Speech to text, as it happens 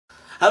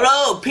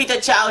Hello,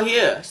 Peter Chao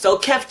here. So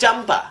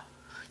KevJumba,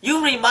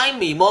 you remind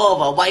me more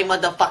of a white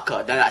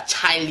motherfucker than a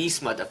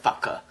Chinese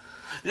motherfucker.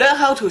 Learn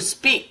how to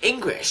speak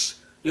English.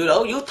 You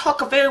know, you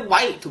talk very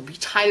white to be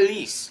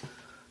Chinese.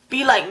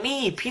 Be like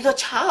me, Peter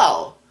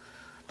Chao.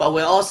 But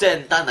when all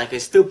said and done, I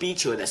can still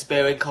beat you in a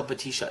sparring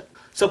competition.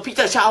 So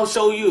Peter Chao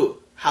show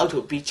you how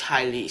to be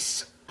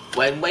Chinese.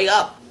 When wake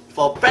up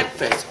for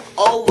breakfast,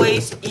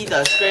 always eat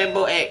a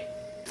scrambled egg.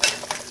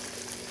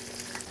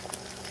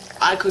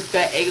 I cook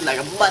that egg like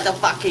a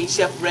motherfucking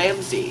Chef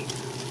Ramsay.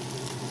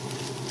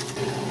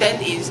 Then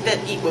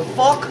instead eat with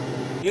fork,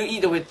 you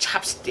eat it with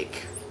chopstick.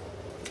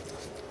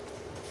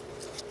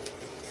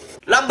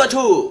 Number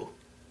 2,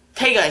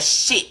 take a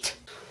shit.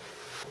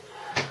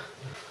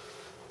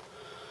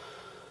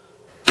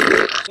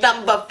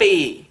 Number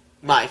 3,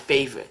 my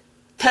favorite.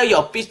 Tell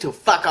your bitch to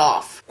fuck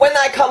off. When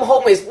I come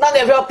home, it's none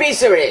of your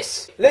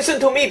business. Listen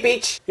to me,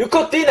 bitch. You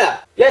cook dinner.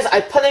 Yes, I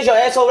punish your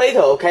asshole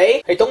later,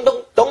 okay? Hey,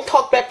 don't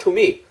talk back to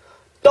me.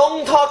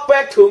 Don't talk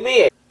back to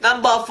me.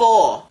 Number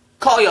 4,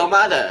 call your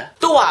mother.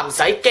 都話唔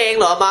使驚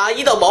啦嘛，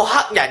呢度冇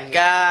黑人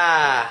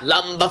㗎。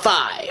Number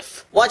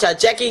 5, watch a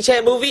Jackie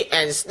Chan movie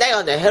and snack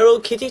on the Hello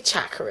Kitty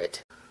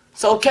chocolate.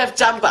 So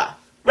KevJumba,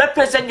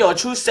 represent your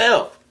true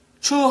self.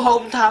 True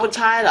hometown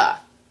China.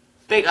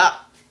 Big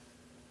up.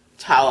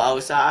 Ciao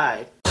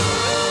outside.